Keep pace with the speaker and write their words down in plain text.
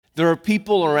There are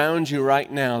people around you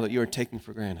right now that you are taking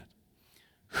for granted.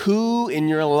 Who in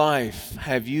your life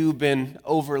have you been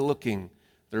overlooking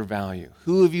their value?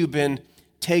 Who have you been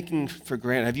taking for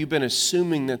granted? Have you been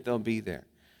assuming that they'll be there?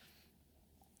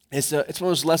 It's one of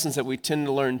those lessons that we tend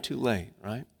to learn too late,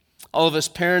 right? All of us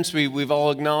parents, we've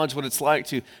all acknowledged what it's like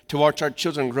to watch our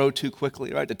children grow too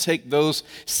quickly, right? To take those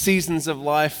seasons of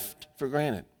life for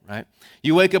granted, right?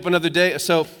 You wake up another day.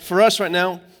 So for us right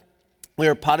now, we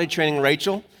are potty training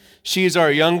Rachel. She is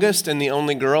our youngest and the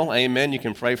only girl. Amen. You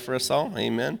can pray for us all.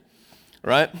 Amen.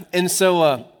 Right? And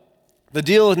so the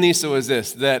deal with Nisa was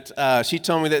this, that she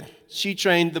told me that she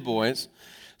trained the boys,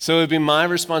 so it would be my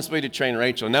responsibility to train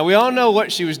Rachel. Now, we all know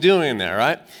what she was doing there,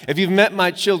 right? If you've met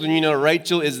my children, you know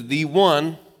Rachel is the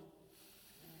one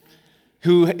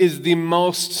who is the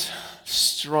most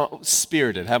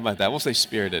spirited. How about that? We'll say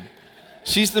spirited.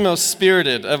 She's the most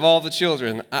spirited of all the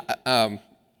children.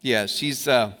 Yeah,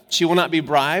 she will not be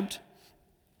bribed.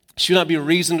 She will not be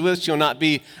reasoned with. She will not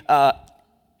be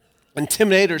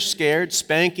intimidated or scared.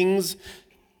 Spankings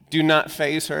do not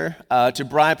faze her. To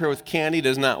bribe her with candy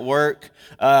does not work.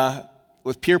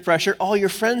 With peer pressure, all your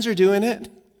friends are doing it.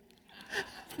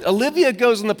 Olivia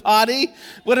goes in the potty.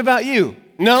 What about you?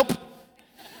 Nope.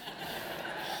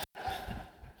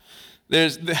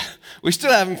 We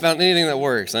still haven't found anything that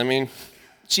works. I mean,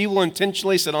 she will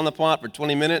intentionally sit on the pot for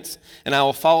 20 minutes, and I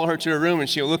will follow her to her room, and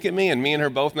she'll look at me, and me and her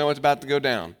both know what's about to go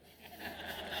down.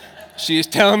 She is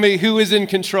telling me who is in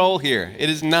control here. It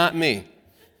is not me.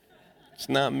 It's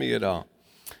not me at all.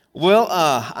 Well,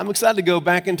 I'm excited to go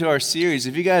back into our series.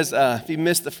 If you guys, if you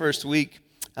missed the first week,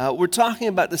 we're talking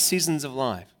about the seasons of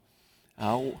life.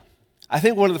 I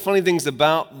think one of the funny things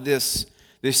about this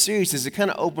series is it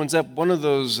kind of opens up one of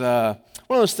those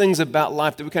things about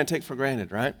life that we kind of take for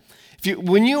granted, right?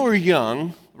 When you were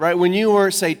young, right, when you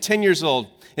were, say, 10 years old,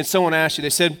 and someone asked you,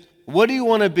 they said, what do you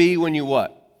want to be when you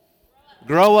what?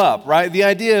 Grow up, right? The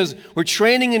idea is we're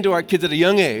training into our kids at a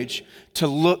young age to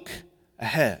look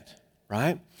ahead,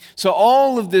 right? So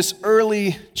all of this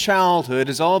early childhood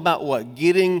is all about what?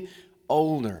 Getting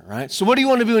older, right? So what do you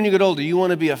want to be when you get older? You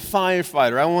want to be a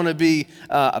firefighter. I want to be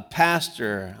a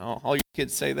pastor. All your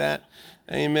kids say that?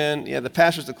 Amen. Yeah, the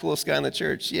pastor's the coolest guy in the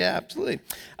church. Yeah, absolutely.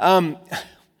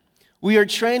 We are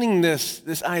training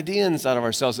this idea inside of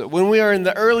ourselves that when we are in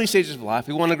the early stages of life,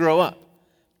 we want to grow up.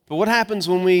 But what happens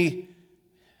when we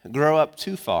grow up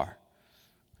too far?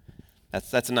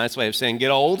 That's a nice way of saying get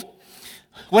old.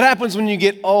 What happens when you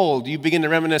get old? You begin to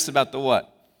reminisce about the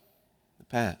what? The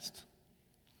past.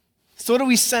 So what are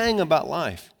we saying about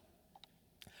life?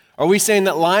 Are we saying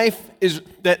that life is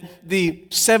that the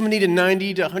 70 to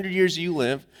 90 to 100 years you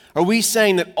live, are we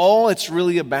saying that all it's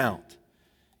really about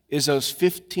is those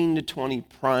 15 to 20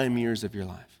 prime years of your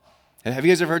life? And have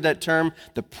you guys ever heard that term,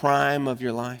 the prime of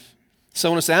your life?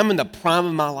 Someone will say, I'm in the prime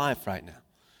of my life right now.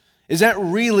 Is that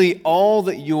really all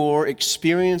that your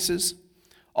experiences,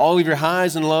 all of your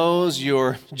highs and lows,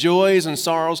 your joys and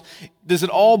sorrows, does it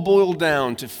all boil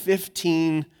down to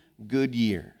 15 good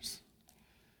years?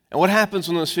 And what happens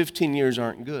when those 15 years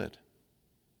aren't good?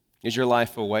 Is your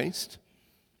life a waste?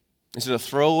 Is it a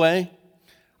throwaway?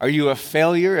 Are you a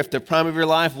failure if the prime of your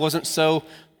life wasn't so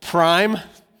prime?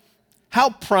 How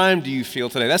prime do you feel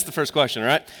today? That's the first question,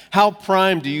 right? How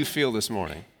prime do you feel this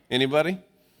morning? Anybody?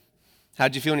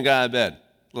 How'd you feel when you got out of bed?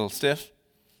 A little stiff?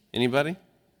 Anybody?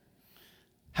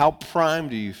 How prime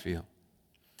do you feel?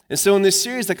 And so in this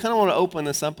series, I kind of want to open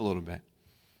this up a little bit.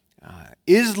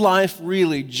 Is life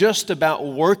really just about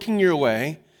working your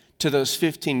way to those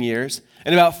 15 years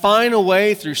and about finding a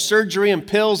way through surgery and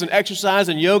pills and exercise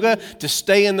and yoga to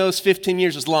stay in those 15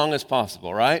 years as long as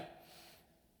possible, right?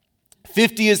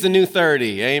 50 is the new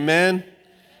 30, amen?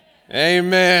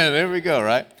 Amen, there we go,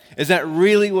 right? Is that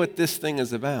really what this thing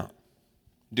is about?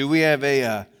 Do we have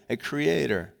a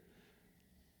creator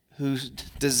who's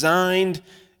designed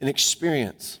an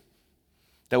experience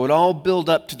that would all build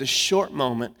up to the short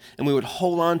moment, and we would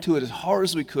hold on to it as hard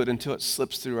as we could until it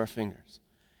slips through our fingers?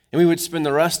 And we would spend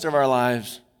the rest of our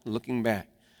lives looking back.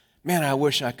 Man, I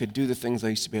wish I could do the things I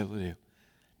used to be able to do.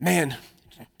 Man,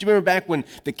 do you remember back when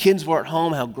the kids were at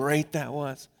home, how great that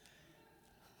was?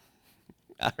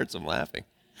 I heard some laughing.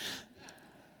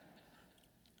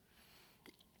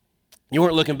 You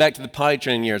weren't looking back to the potty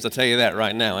training years, I'll tell you that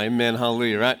right now. Amen,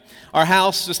 hallelujah, right? Our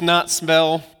house does not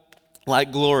smell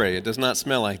like glory. It does not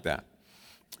smell like that.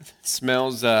 It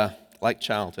smells like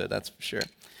childhood, that's for sure.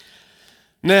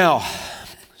 Now,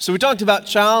 so we talked about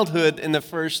childhood in the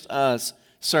first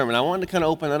sermon. I wanted to kind of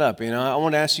open it up. I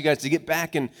want to ask you guys to get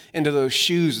back into those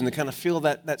shoes and to kind of feel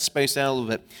that space out a little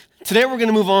bit. Today we're going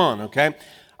to move on, okay?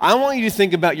 I want you to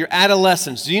think about your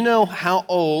adolescence. Do you know how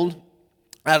old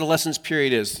adolescence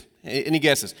period is? Any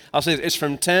guesses? I'll say it's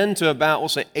from 10 to about, we'll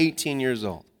say 18 years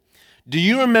old. Do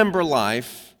you remember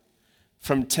life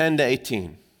from 10 to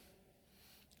 18?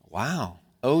 Wow.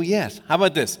 Oh, yes. How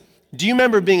about this? Do you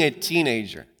remember being a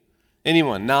teenager?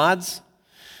 Anyone? Nods?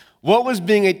 What was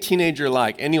being a teenager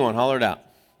like? Anyone? Holler it out.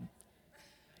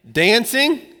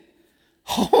 Dancing?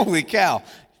 Holy cow.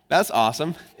 That's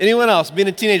awesome. Anyone else? Being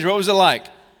a teenager, what was it like?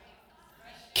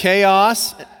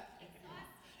 Chaos?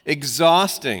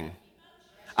 Exhausting.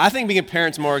 I think being a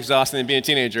parent's more exhausting than being a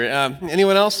teenager.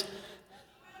 Anyone else?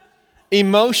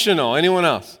 Emotional. Anyone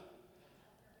else?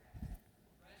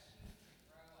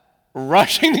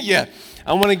 Rushing? Yeah.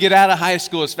 I want to get out of high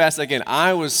school as fast as I can.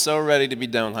 I was so ready to be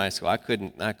done with high school. I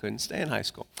couldn't stay in high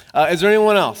school. Is there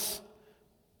anyone else?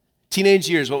 Teenage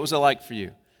years, what was it like for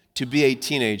you to be a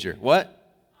teenager? What?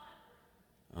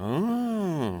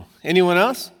 Oh. Anyone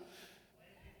else?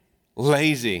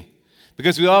 Lazy.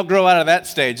 Because we all grow out of that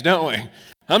stage, don't we?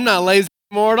 I'm not lazy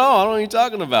anymore at all. I don't know what you're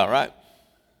talking about, right?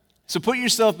 So put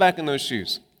yourself back in those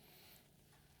shoes.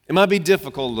 It might be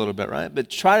difficult a little bit, right? But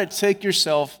try to take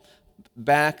yourself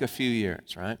back a few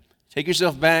years, right? Take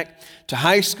yourself back to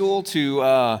high school,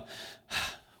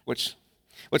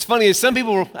 what's funny is some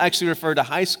people actually refer to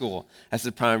high school as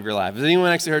the prime of your life. Has anyone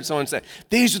actually heard someone say,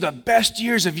 these are the best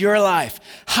years of your life,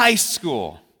 high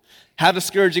school? How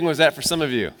discouraging was that for some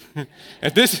of you?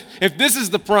 If this is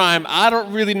the prime, I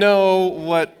don't really know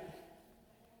what.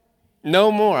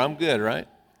 No more, I'm good, right?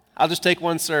 I'll just take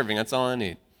one serving, that's all I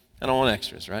need. I don't want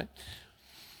extras, right?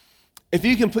 If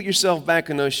you can put yourself back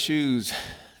in those shoes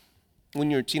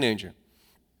when you're a teenager,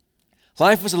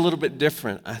 life was a little bit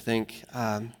different, I think,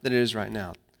 than it is right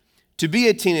now. To be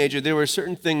a teenager, there were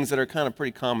certain things that are kind of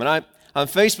pretty common. On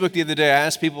Facebook the other day, I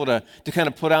asked people to kind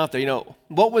of put out there,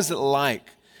 what was it like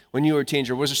when you were a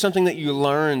teenager? Was there something that you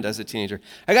learned as a teenager?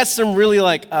 I got some really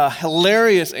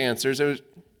hilarious answers. It was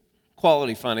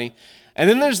quality funny. And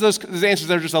then there's those answers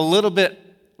that are just a little bit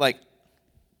like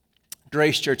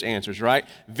Grace Church answers, right?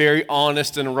 Very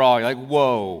honest and raw. You're like,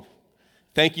 whoa.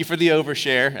 Thank you for the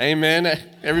overshare. Amen,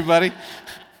 everybody.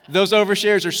 Those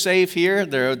overshares are safe here.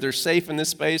 They're safe in this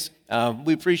space.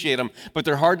 We appreciate them, but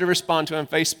they're hard to respond to on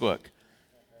Facebook.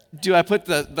 Do I put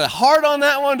the heart on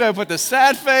that one? Do I put the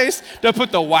sad face? Do I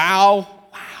put the wow?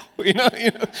 Wow.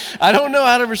 I don't know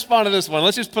how to respond to this one.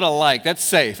 Let's just put a like. That's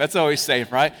safe. That's always safe,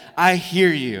 right? I hear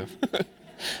you.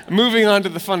 Moving on to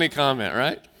the funny comment,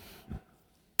 right?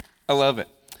 I love it.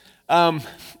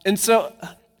 And so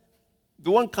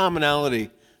the one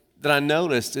commonality that I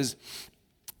noticed is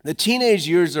the teenage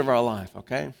years of our life,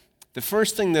 okay? The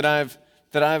first thing that I've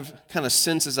kind of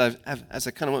sensed as I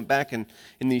kind of went back in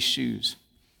these shoes.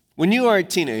 When you are a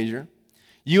teenager,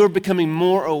 you are becoming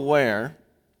more aware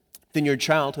than your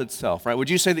childhood self, right? Would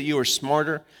you say that you were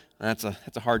smarter? That's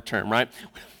a hard term, right?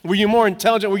 Were you more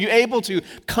intelligent? Were you able to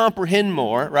comprehend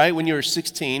more, right, when you were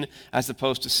 16 as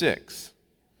opposed to 6?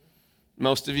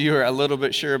 Most of you are a little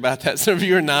bit sure about that. Some of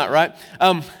you are not, right?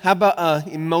 How about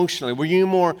emotionally? Were you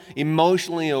more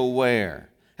emotionally aware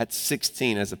at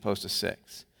 16 as opposed to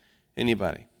 6?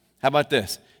 Anybody? How about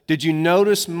this? Did you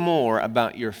notice more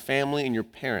about your family and your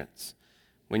parents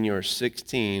when you were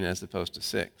 16 as opposed to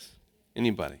 6?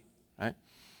 Anybody, right?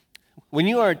 When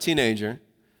you are a teenager,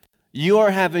 you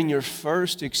are having your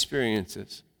first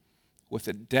experiences with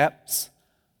the depths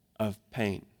of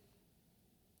pain.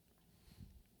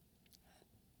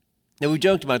 Now, we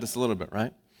joked about this a little bit,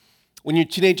 right? When you're a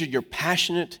teenager, you're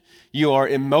passionate, you are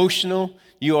emotional,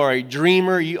 you are a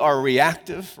dreamer, you are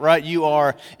reactive, right? You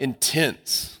are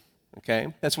intense,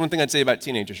 okay? That's one thing I'd say about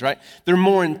teenagers, right? They're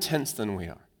more intense than we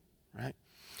are, right?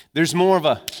 There's more of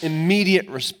an immediate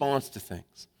response to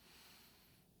things.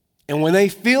 And when they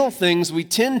feel things, we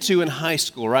tend to in high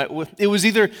school, right? It was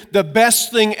either the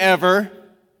best thing ever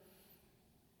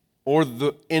or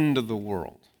the end of the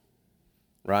world.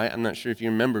 Right? I'm not sure if you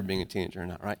remember being a teenager or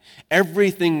not, right?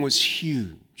 Everything was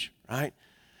huge, right?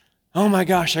 Oh my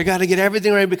gosh, I got to get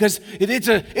everything right because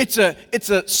it's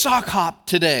a sock hop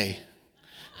today.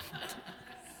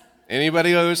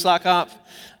 Anybody go to a sock hop?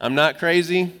 I'm not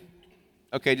crazy.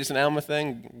 Okay, just an Alma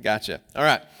thing? Gotcha. All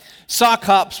right. Sock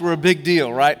hops were a big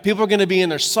deal, right? People are going to be in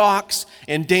their socks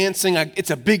and dancing. It's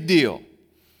a big deal.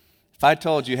 If I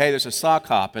told you, hey, there's a sock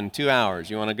hop in 2 hours,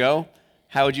 you want to go?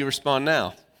 How would you respond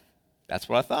now? That's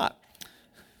what I thought.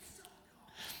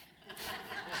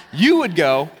 You would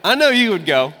go. I know you would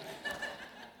go.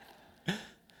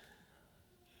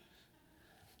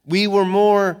 We were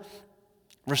more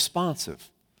responsive,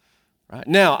 right?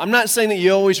 Now, I'm not saying that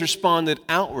you always responded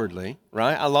outwardly,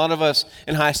 right? A lot of us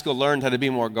in high school learned how to be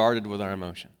more guarded with our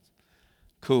emotions.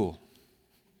 Cool.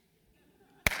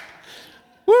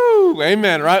 Woo,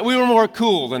 amen, right? We were more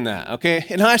cool than that, okay?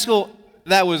 In high school,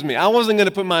 that was me. I wasn't going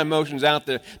to put my emotions out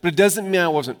there, but it doesn't mean I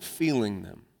wasn't feeling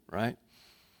them, right?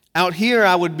 Out here,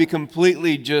 I would be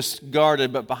completely just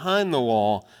guarded, but behind the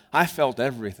wall, I felt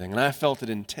everything, and I felt it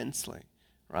intensely,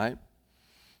 right?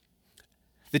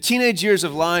 The teenage years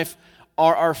of life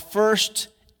are our first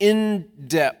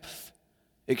in-depth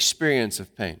experience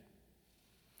of pain.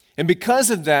 And because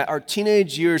of that, our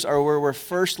teenage years are where we're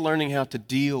first learning how to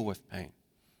deal with pain.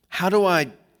 How do I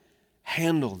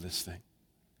handle this thing?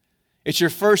 It's your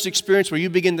first experience where you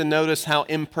begin to notice how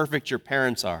imperfect your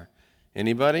parents are.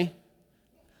 Anybody?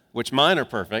 Which mine are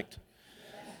perfect,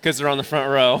 because they're on the front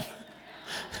row.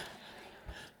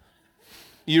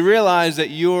 You realize that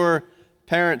your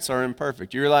parents are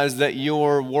imperfect. You realize that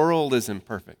your world is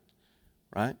imperfect,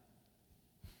 right?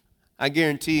 I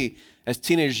guarantee, as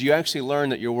teenagers, you actually learn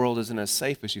that your world isn't as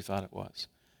safe as you thought it was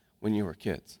when you were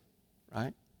kids,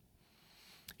 right?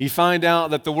 You find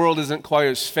out that the world isn't quite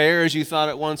as fair as you thought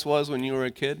it once was when you were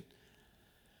a kid.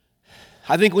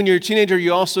 I think when you're a teenager,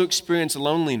 you also experience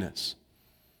loneliness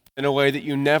in a way that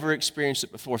you never experienced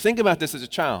it before. Think about this as a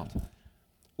child.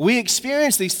 We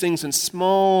experience these things in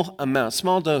small amounts,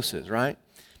 small doses, right?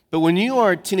 But when you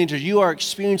are a teenager, you are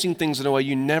experiencing things in a way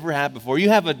you never have before. You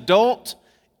have adult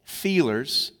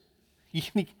feelers. You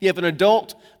have an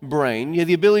adult brain. You have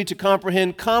the ability to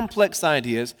comprehend complex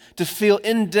ideas, to feel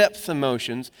in-depth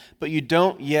emotions, but you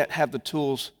don't yet have the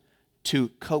tools to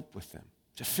cope with them,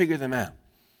 to figure them out.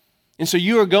 And so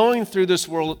you are going through this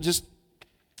world. Just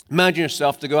imagine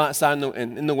yourself to go outside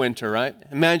in the winter, right?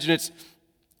 Imagine it's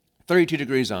 32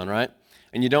 degrees on, right?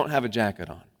 And you don't have a jacket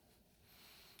on.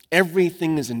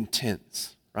 Everything is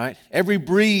intense, right? Every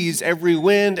breeze, every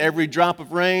wind, every drop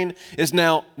of rain is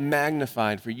now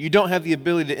magnified for you. You don't have the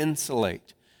ability to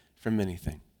insulate from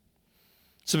anything.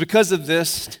 So because of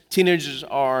this, teenagers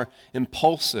are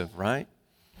impulsive, right?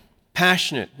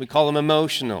 Passionate. We call them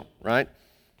emotional, right?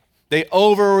 They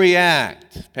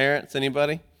overreact. Parents,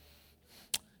 anybody?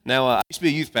 Now, I used to be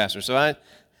a youth pastor, so I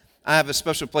have a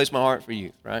special place in my heart for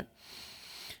youth, right?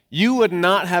 You would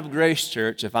not have Grace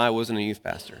Church if I wasn't a youth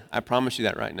pastor. I promise you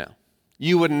that right now.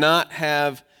 You would not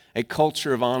have a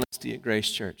culture of honesty at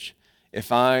Grace Church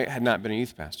if I had not been a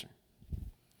youth pastor.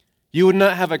 You would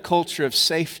not have a culture of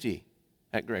safety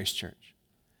at Grace Church.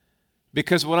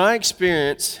 Because what I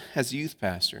experienced as a youth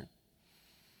pastor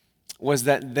was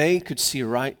that they could see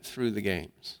right through the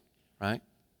games, right?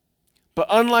 But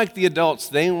unlike the adults,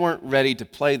 they weren't ready to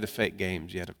play the fake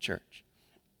games yet of church.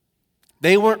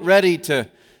 They weren't ready to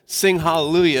sing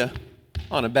hallelujah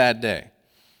on a bad day.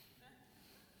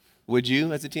 Would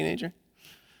you as a teenager?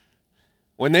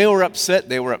 When they were upset,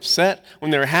 they were upset.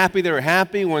 When they were happy, they were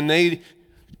happy. When they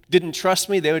didn't trust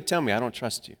me, they would tell me, I don't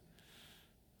trust you.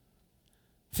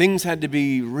 Things had to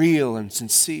be real and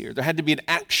sincere. There had to be an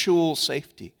actual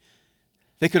safety.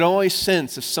 They could always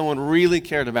sense if someone really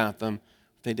cared about them,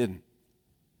 if they didn't.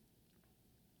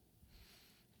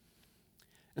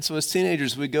 And so as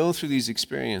teenagers, we go through these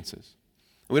experiences.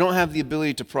 We don't have the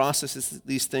ability to process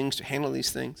these things, to handle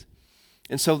these things.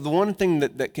 And so the one thing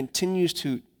that continues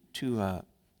to kind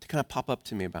of pop up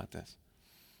to me about this,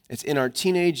 it's in our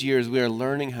teenage years, we are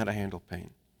learning how to handle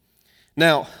pain.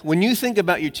 Now, when you think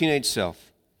about your teenage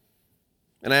self,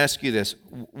 and I ask you this,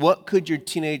 what could your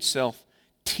teenage self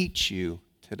teach you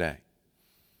today?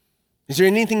 Is there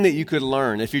anything that you could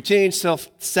learn? If your teenage self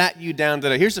sat you down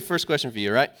today, here's the first question for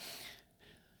you, right?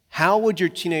 How would your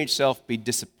teenage self be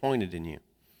disappointed in you?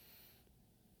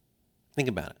 Think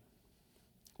about it.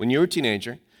 When you were a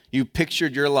teenager, you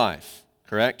pictured your life,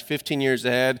 correct? 15 years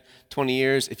ahead, 20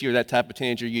 years. If you were that type of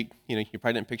teenager, you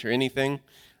probably didn't picture anything,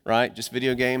 right? Just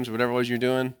video games or whatever it was you're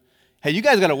doing. Hey, you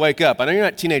guys got to wake up. I know you're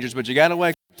not teenagers, but you got to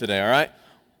wake up today, all right?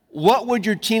 What would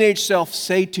your teenage self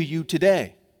say to you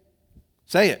today?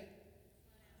 Say it.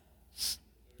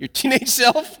 Your teenage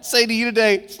self say to you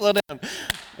today, slow down.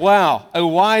 Wow, a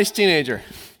wise teenager.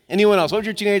 Anyone else? What would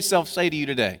your teenage self say to you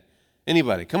today?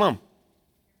 Anybody? Come on.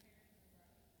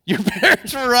 Your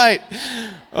parents were right.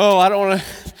 Oh, I don't want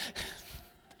to.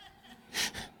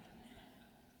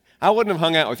 I wouldn't have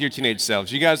hung out with your teenage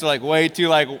selves. You guys are like way too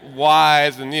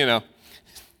wise and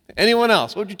Anyone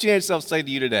else? What would your teenage self say to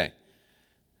you today?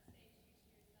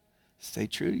 Stay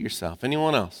true to yourself.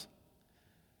 Anyone else?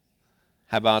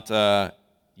 How about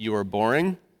you are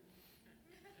boring?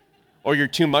 Or you're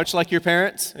too much like your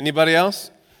parents? Anybody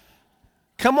else?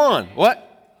 Come on.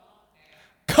 What?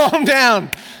 Calm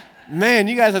down. Man,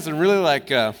 you guys have some really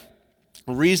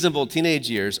reasonable teenage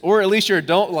years. Or at least your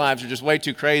adult lives are just way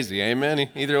too crazy. Amen?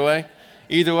 Either way,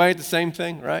 it's the same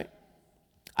thing, right?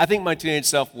 I think my teenage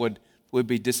self would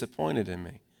be disappointed in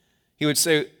me. He would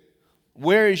say,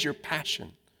 Where is your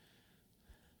passion?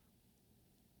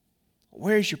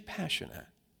 Where is your passion at?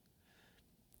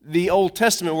 The Old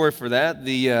Testament word for that,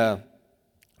 the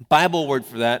Bible word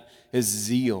for that is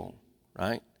zeal,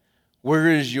 right? Where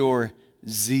is your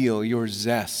zeal, your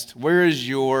zest? Where is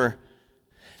your,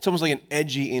 it's almost like an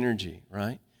edgy energy,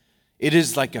 right? It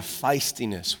is like a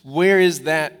feistiness. Where is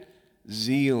that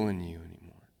zeal in you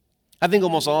anymore? I think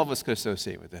almost all of us could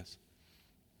associate with this.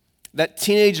 That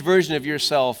teenage version of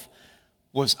yourself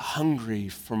was hungry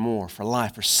for more, for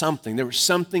life, for something. There was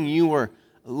something you were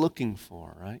looking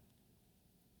for, right?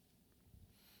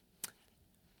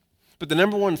 But the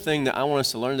number one thing that I want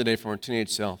us to learn today from our teenage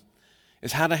self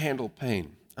is how to handle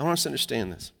pain. I want us to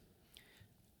understand this.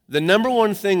 The number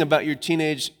one thing about your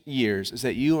teenage years is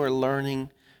that you are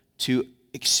learning to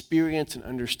experience and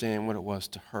understand what it was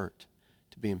to hurt,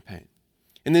 to be in pain.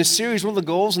 In this series, one of the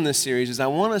goals in this series is I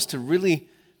want us to really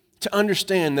to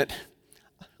understand that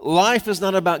life is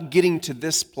not about getting to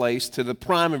this place, to the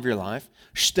prime of your life,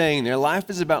 staying there. Life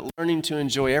is about learning to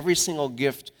enjoy every single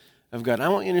gift of God. And I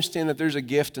want you to understand that there's a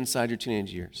gift inside your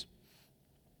teenage years.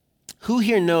 Who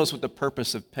here knows what the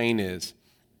purpose of pain is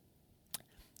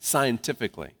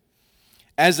scientifically?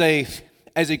 As a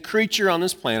creature on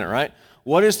this planet, right?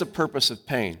 What is the purpose of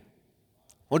pain?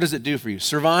 What does it do for you?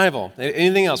 Survival.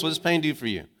 Anything else? What does pain do for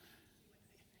you?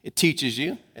 It teaches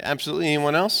you. Absolutely.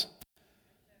 Anyone else?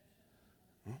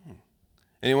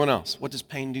 Anyone else? What does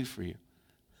pain do for you?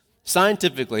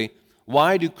 Scientifically,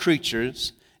 why do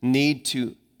creatures need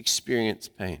to experience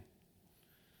pain?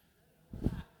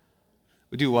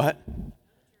 We do what?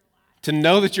 To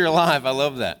know that you're alive. I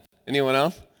love that. Anyone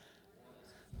else?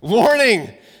 Warning,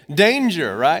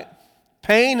 danger, right?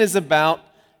 Pain is about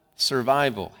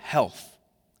survival, health.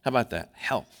 How about that?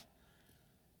 Health.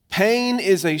 Pain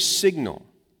is a signal.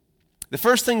 The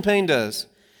first thing pain does,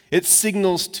 it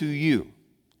signals to you,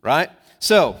 right?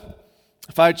 So,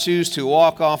 if I choose to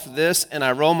walk off this and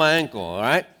I roll my ankle, all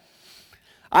right?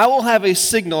 I will have a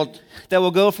signal that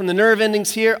will go from the nerve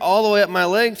endings here all the way up my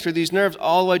leg, through these nerves,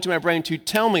 all the way to my brain to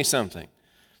tell me something.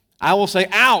 I will say,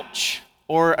 ouch,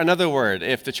 or another word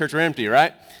if the church were empty,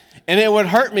 right? And it would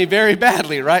hurt me very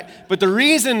badly, right? But the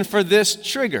reason for this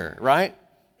trigger, right,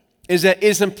 is that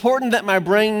it's important that my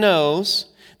brain knows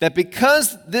that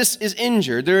because this is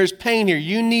injured, there is pain here,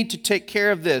 you need to take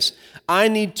care of this. I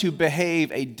need to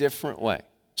behave a different way.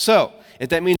 So, if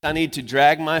that means I need to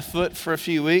drag my foot for a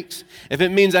few weeks, if it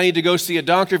means I need to go see a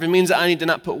doctor, if it means I need to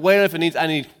not put weight on, if it means I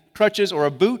need crutches or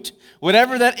a boot,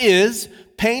 whatever that is,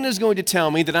 pain is going to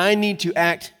tell me that I need to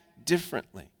act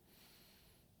differently.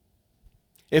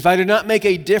 If I do not make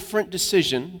a different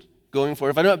decision going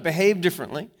forward, if I don't behave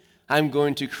differently, I'm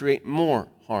going to create more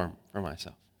harm for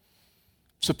myself.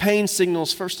 So pain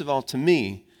signals, first of all, to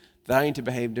me that I need to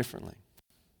behave differently.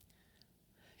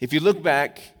 If you look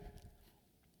back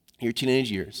your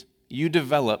teenage years, you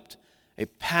developed a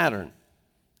pattern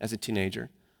as a teenager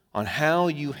on how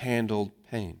you handled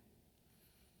pain.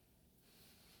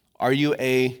 Are you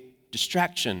a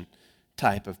distraction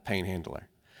type of pain handler?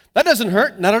 That doesn't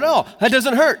hurt, not at all. That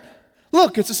doesn't hurt.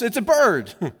 Look, it's a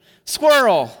bird,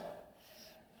 squirrel.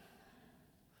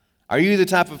 Are you the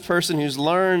type of person who's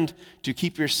learned to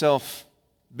keep yourself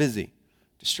busy,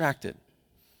 distracted?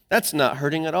 That's not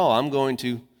hurting at all. I'm going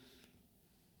to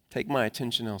take my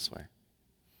attention elsewhere.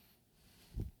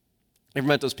 Ever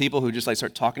met those people who just like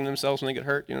start talking to themselves when they get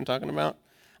hurt? You know what I'm talking about?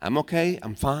 I'm okay.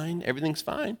 I'm fine. Everything's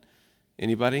fine.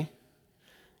 Anybody?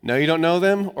 No, you don't know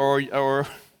them, or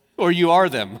you are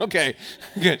them. Okay,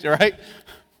 good. All right.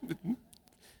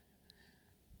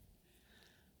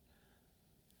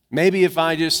 Maybe if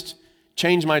I just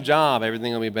change my job,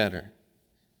 everything will be better.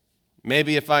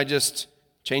 Maybe if I just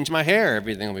change my hair,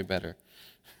 everything will be better.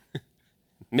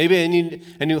 Maybe I need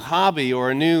a new hobby or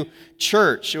a new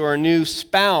church or a new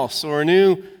spouse or a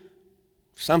new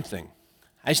something.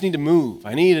 I just need to move.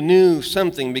 I need a new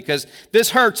something because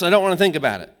this hurts and I don't want to think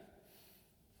about it.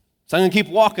 So I'm going to keep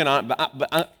walking on it,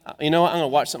 but you know what? I'm going to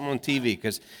watch something on TV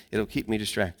because it'll keep me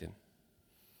distracted.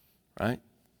 Right?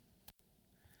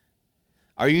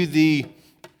 Are you the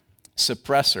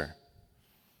suppressor?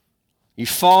 You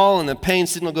fall and the pain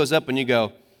signal goes up and you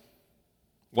go,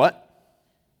 what?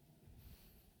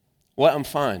 What? I'm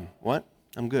fine. What?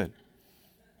 I'm good.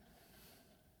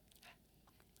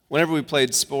 Whenever we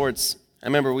played sports, I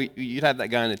remember you'd have that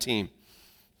guy on the team.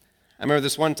 I remember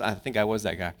this one time, I think I was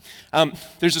that guy.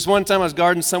 There's this one time I was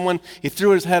guarding someone, he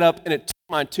threw his head up and it took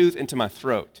my tooth into my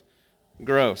throat.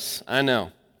 Gross, I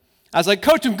know. I was like,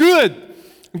 Coach, I'm good.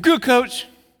 I'm good, Coach.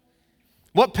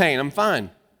 What pain? I'm fine.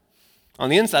 On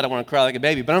the inside, I want to cry like a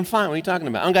baby, but I'm fine. What are you talking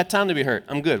about? I don't got time to be hurt.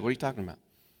 I'm good. What are you talking about?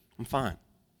 I'm fine.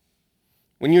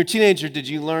 When you were a teenager, did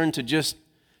you learn to just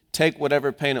take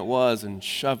whatever pain it was and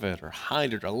shove it or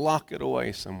hide it or lock it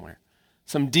away somewhere?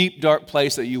 Some deep, dark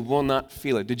place that you will not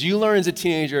feel it. Did you learn as a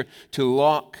teenager to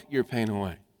lock your pain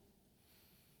away?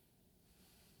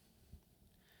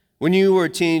 When you were a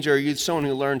teenager, are you someone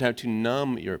who learned how to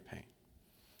numb your pain?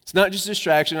 It's not just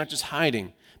distraction, not just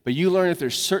hiding, but you learn that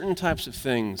there's certain types of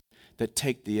things that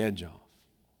take the edge off,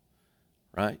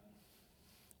 right?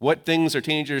 What things are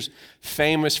teenagers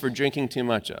famous for drinking too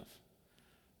much of?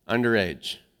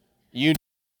 Underage. You didn't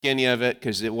drink any of it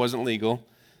because it wasn't legal.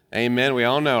 Amen. We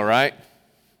all know, right?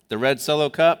 The red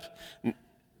Solo cup.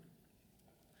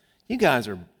 You guys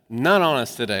are not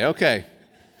honest today. Okay.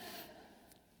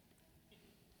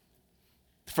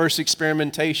 First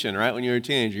experimentation, right? When you're a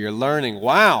teenager, you're learning,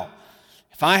 wow,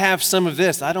 if I have some of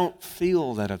this, I don't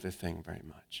feel that other thing very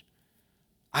much.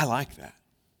 I like that.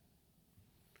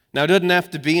 Now, it doesn't have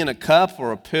to be in a cup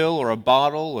or a pill or a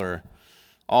bottle or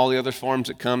all the other forms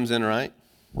it comes in, right?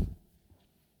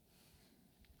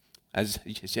 As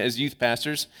youth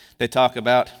pastors, they talk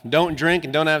about don't drink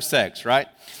and don't have sex, right?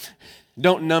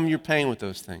 Don't numb your pain with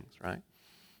those things, right?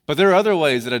 But there are other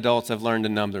ways that adults have learned to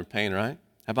numb their pain, right?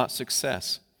 How about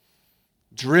success?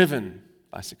 Driven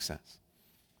by success,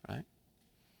 right?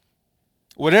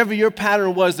 Whatever your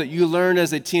pattern was that you learned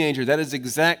as a teenager, that is the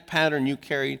exact pattern you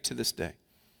carry to this day.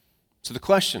 So the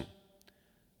question,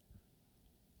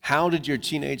 how did your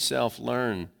teenage self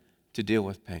learn to deal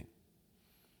with pain?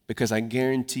 Because I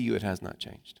guarantee you it has not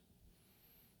changed.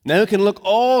 Now it can look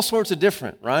all sorts of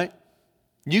different, right?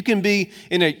 You can be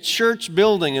in a church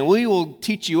building and we will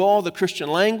teach you all the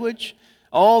Christian language,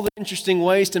 all the interesting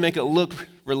ways to make it look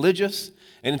religious,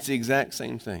 and it's the exact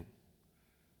same thing.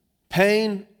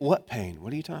 Pain? What pain?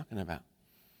 What are you talking about?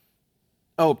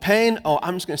 Oh, pain? Oh,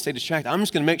 I'm just going to stay distracted. I'm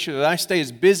just going to make sure that I stay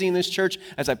as busy in this church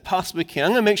as I possibly can.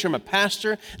 I'm going to make sure I'm a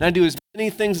pastor and I do as many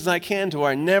things as I can to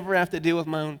where I never have to deal with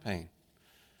my own pain.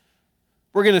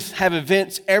 We're going to have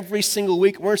events every single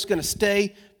week. We're just going to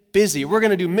stay busy. We're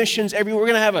going to do missions every week. We're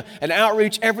going to have an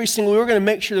outreach every single week. We're going to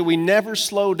make sure that we never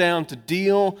slow down to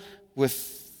deal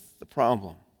with the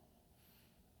problem.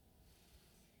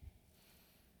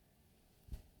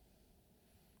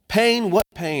 Pain, what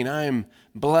pain? I am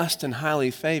blessed and highly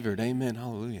favored. Amen.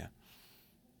 Hallelujah.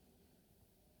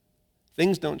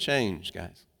 Things don't change,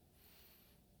 guys.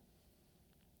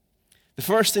 The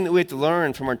first thing that we have to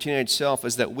learn from our teenage self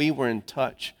is that we were in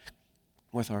touch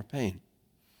with our pain.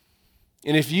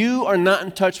 And if you are not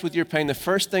in touch with your pain, the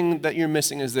first thing that you're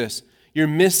missing is this. You're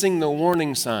missing the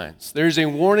warning signs. There's a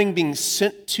warning being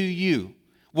sent to you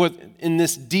in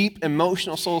this deep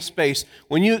emotional soul space.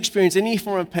 When you experience any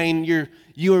form of pain,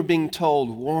 you are being told,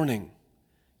 warning,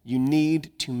 you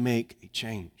need to make a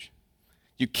change.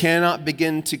 You cannot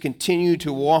begin to continue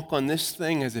to walk on this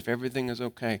thing as if everything is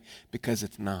okay, because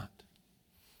it's not.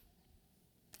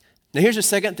 Now here's the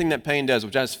second thing that pain does,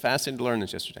 which I was fascinated to learn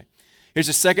this yesterday. Here's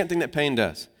the second thing that pain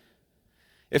does.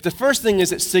 If the first thing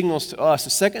is it signals to us, the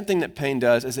second thing that pain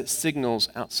does is it signals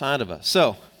outside of us.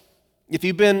 So, if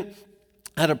you've been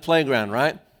at a playground,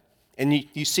 right, and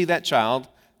you see that child,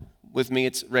 with me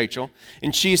it's Rachel,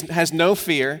 and she has no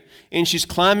fear, and she's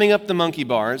climbing up the monkey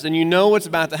bars, and you know what's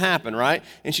about to happen, right?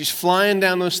 And she's flying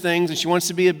down those things, and she wants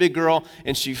to be a big girl,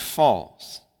 and she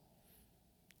falls.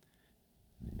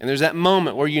 And there's that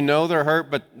moment where you know they're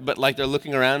hurt, but like they're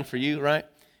looking around for you, right?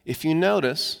 If you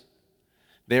notice,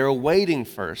 they're waiting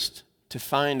first to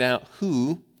find out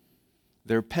who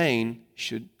their pain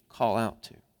should call out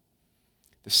to.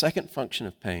 The second function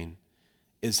of pain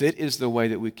is it is the way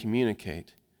that we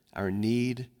communicate our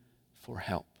need for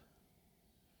help.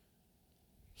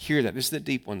 Hear that. This is the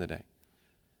deep one today.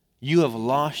 You have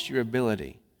lost your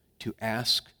ability to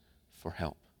ask for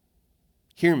help.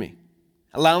 Hear me.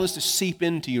 Allow this to seep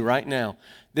into you right now.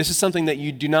 This is something that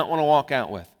you do not want to walk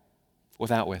out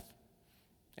without with.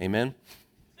 Amen?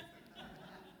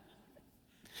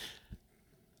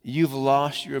 You've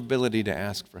lost your ability to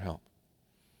ask for help.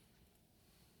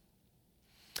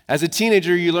 As a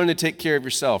teenager, you learn to take care of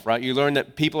yourself, right? You learn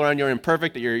that people around you are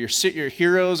imperfect, that your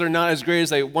heroes are not as great as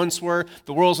they once were,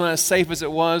 the world's not as safe as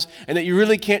it was, and that you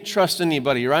really can't trust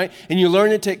anybody, right? And you learn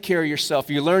to take care of yourself.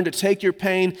 You learn to take your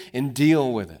pain and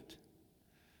deal with it.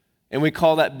 And we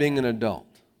call that being an adult.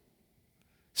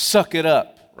 Suck it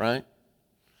up, right?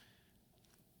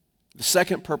 The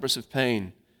second purpose of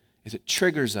pain is it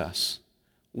triggers us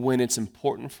when it's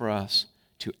important for us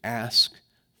to ask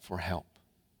for help.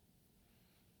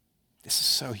 This is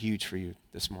so huge for you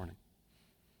this morning.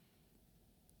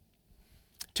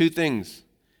 Two things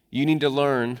you need to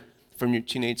learn from your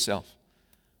teenage self.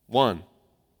 One,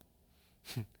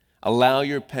 Allow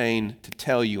your pain to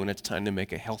tell you when it's time to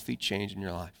make a healthy change in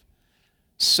your life.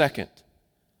 Second,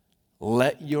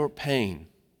 let your pain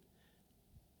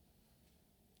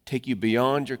take you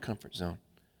beyond your comfort zone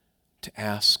to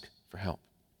ask for help.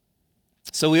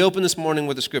 So we open this morning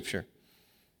with a scripture.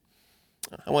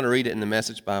 I want to read it in the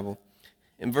Message Bible.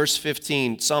 In verse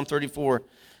 15, Psalm 34,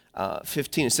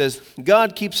 15, it says,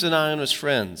 God keeps an eye on his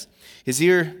friends. His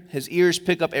ears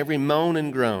pick up every moan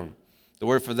and groan. The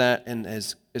word for that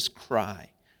is cry.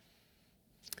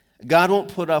 God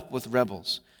won't put up with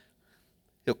rebels.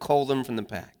 He'll cull them from the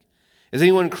pack. Is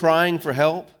anyone crying for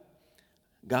help?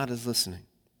 God is listening.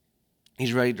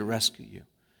 He's ready to rescue you.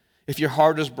 If your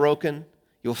heart is broken,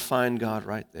 you'll find God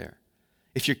right there.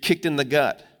 If you're kicked in the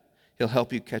gut, he'll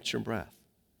help you catch your breath.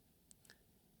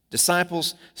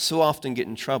 Disciples so often get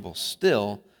in trouble.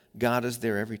 Still, God is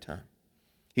there every time.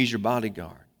 He's your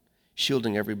bodyguard,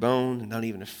 shielding every bone, and not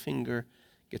even a finger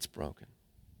gets broken.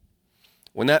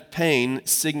 When that pain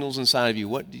signals inside of you,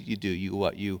 what do?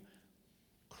 You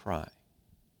cry,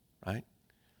 right?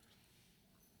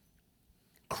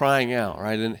 Crying out,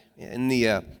 right? In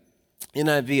the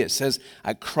NIV, it says,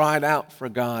 I cried out for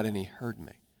God and he heard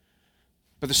me.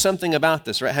 But there's something about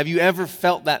this, right? Have you ever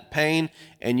felt that pain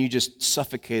and you just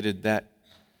suffocated that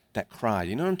cry?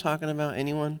 You know what I'm talking about?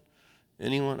 Anyone?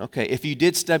 Okay, if you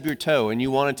did stub your toe and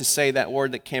you wanted to say that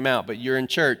word that came out, but you're in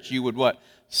church, you would what?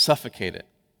 Suffocate it.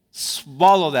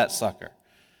 Swallow that sucker.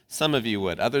 Some of you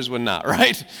would, others would not,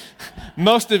 right?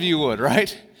 Most of you would,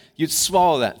 right? You'd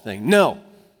swallow that thing. No.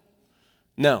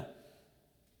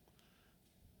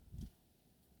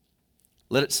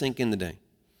 Let it sink in today.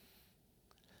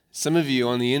 Some of you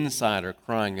on the inside are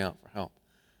crying out for help.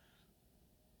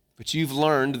 But you've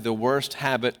learned the worst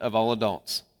habit of all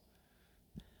adults.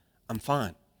 I'm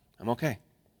fine. I'm okay.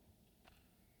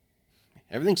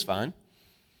 Everything's fine.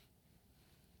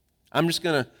 I'm just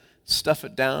going to stuff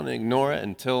it down and ignore it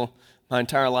until my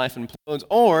entire life implodes.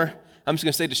 Or I'm just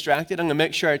going to stay distracted. I'm going to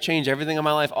make sure I change everything in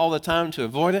my life all the time to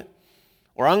avoid it.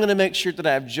 Or I'm going to make sure that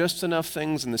I have just enough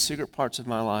things in the secret parts of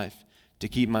my life to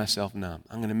keep myself numb.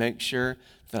 I'm going to make sure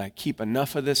that I keep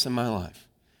enough of this in my life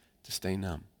to stay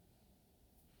numb.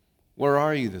 Where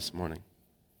are you this morning?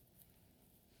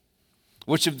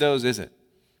 Which of those is it?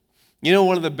 You know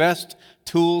one of the best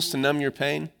tools to numb your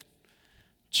pain?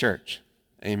 Church.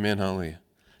 Amen, hallelujah.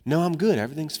 No, I'm good.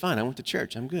 Everything's fine. I went to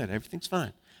church. I'm good. Everything's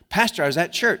fine. Pastor, I was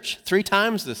at church 3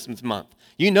 times this month.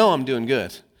 You know I'm doing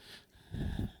good.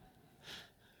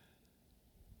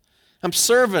 I'm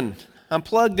serving. I'm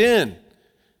plugged in.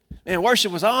 Man,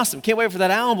 worship was awesome. Can't wait for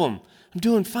that album. I'm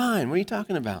doing fine. What are you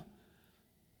talking about?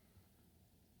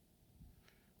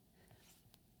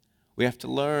 We have to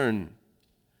learn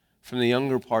from the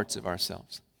younger parts of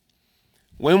ourselves.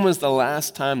 When was the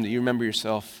last time that you remember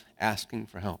yourself asking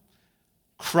for help?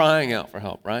 Crying out for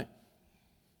help, right?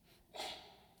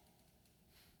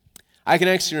 I can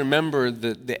actually remember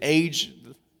the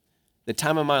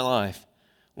time of my life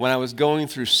when I was going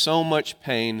through so much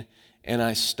pain and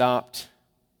I stopped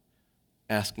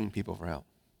asking people for help.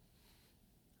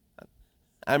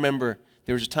 I remember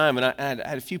there was a time when I had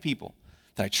a few people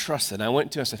that I trusted. And I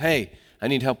went to, I said, hey, I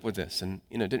need help with this. And,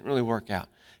 it didn't really work out.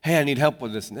 Hey, I need help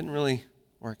with this. And it didn't really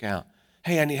work out.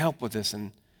 Hey, I need help with this.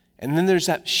 And then there's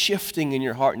that shifting in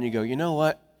your heart and you go, you know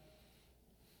what?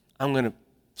 I'm going to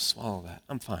swallow that.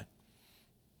 I'm fine.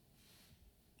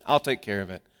 I'll take care of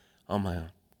it on my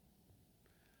own.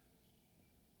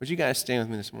 Would you guys stand with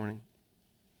me this morning?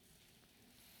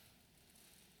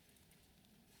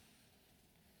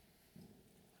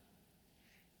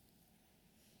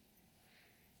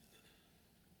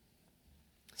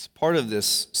 It's part of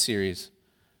this series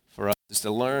for us is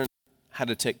to learn how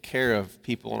to take care of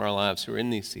people in our lives who are in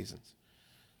these seasons.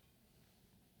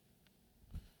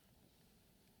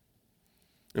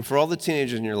 And for all the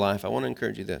teenagers in your life, I want to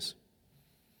encourage you this.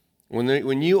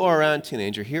 When you are around a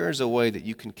teenager, here is a way that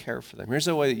you can care for them. Here's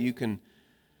a way that you can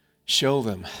show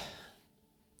them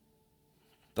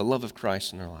the love of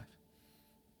Christ in their life.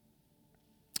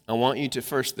 I want you to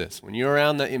first this. When you're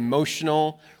around the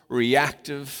emotional,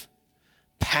 reactive,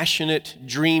 passionate,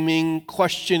 dreaming,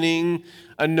 questioning,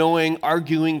 annoying,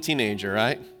 arguing teenager,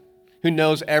 right? Who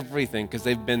knows everything because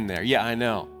they've been there. Yeah, I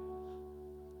know.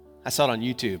 I saw it on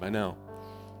YouTube, I know.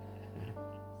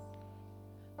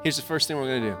 Here's the first thing we're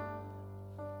going to do.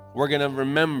 We're going to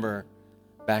remember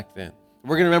back then.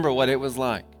 We're going to remember what it was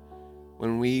like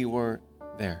when we were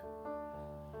there.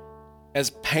 As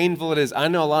painful it is, I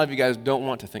know a lot of you guys don't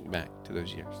want to think back to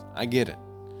those years. I get it.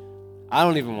 I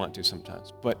don't even want to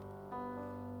sometimes. But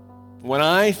when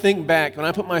I think back, when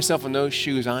I put myself in those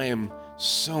shoes, I am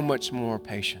so much more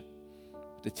patient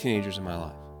with the teenagers in my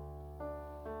life.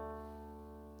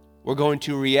 We're going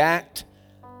to react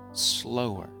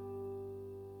slower.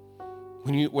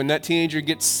 When that teenager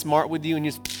gets smart with you and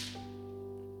you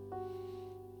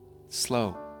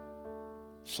slow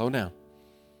down.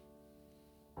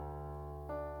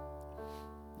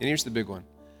 And here's the big one.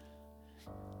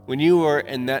 When you were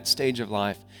in that stage of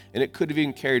life, and it could have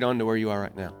even carried on to where you are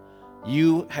right now,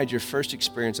 you had your first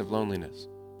experience of loneliness.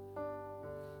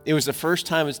 It was the first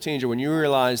time as a teenager when you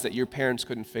realized that your parents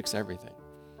couldn't fix everything.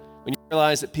 When you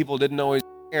realized that people didn't always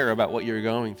care about what you were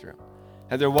going through.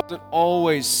 That there wasn't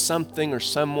always something or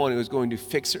someone who was going to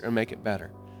fix it or make it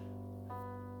better.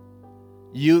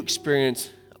 You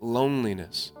experienced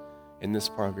loneliness in this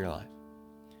part of your life.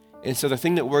 And so the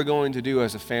thing that we're going to do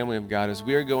as a family of God is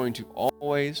we are going to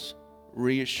always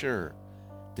reassure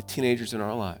the teenagers in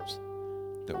our lives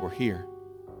that we're here.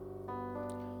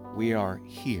 We are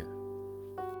here.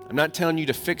 I'm not telling you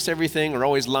to fix everything or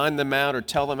always line them out or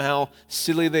tell them how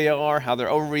silly they are, how they're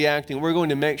overreacting. We're going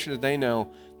to make sure that they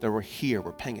know that we're here.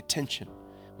 We're paying attention.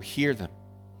 We hear them.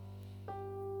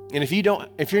 And if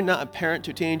you're not a parent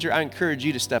to a teenager, I encourage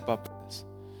you to step up in this.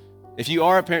 If you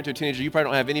are a parent to a teenager, you probably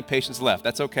don't have any patience left.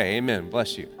 That's okay. Amen.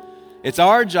 Bless you. It's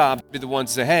our job to be the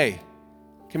ones to say, hey,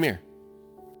 come here.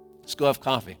 Let's go have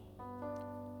coffee.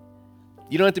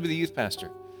 You don't have to be the youth pastor.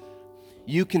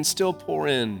 You can still pour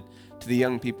in to the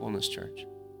young people in this church.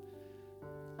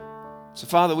 So,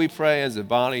 Father, we pray as a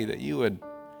body that you would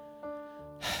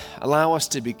allow us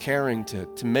to be caring,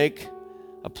 to make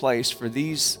a place for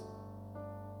these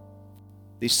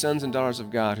sons and daughters of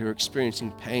God who are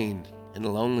experiencing pain and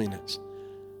loneliness,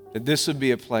 that this would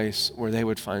be a place where they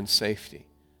would find safety.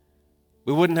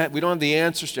 We don't have the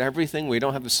answers to everything. We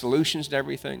don't have the solutions to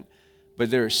everything,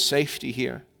 but there is safety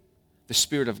here. The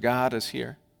Spirit of God is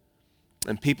here,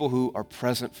 and people who are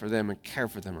present for them and care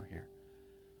for them are here.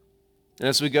 And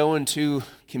as we go into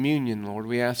communion, Lord,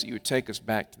 we ask that you would take us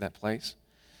back to that place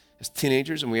as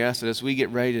teenagers, and we ask that as we get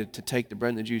ready to take the bread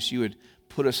and the juice, you would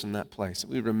put us in that place, that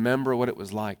we would remember what it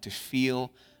was like to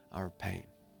feel our pain.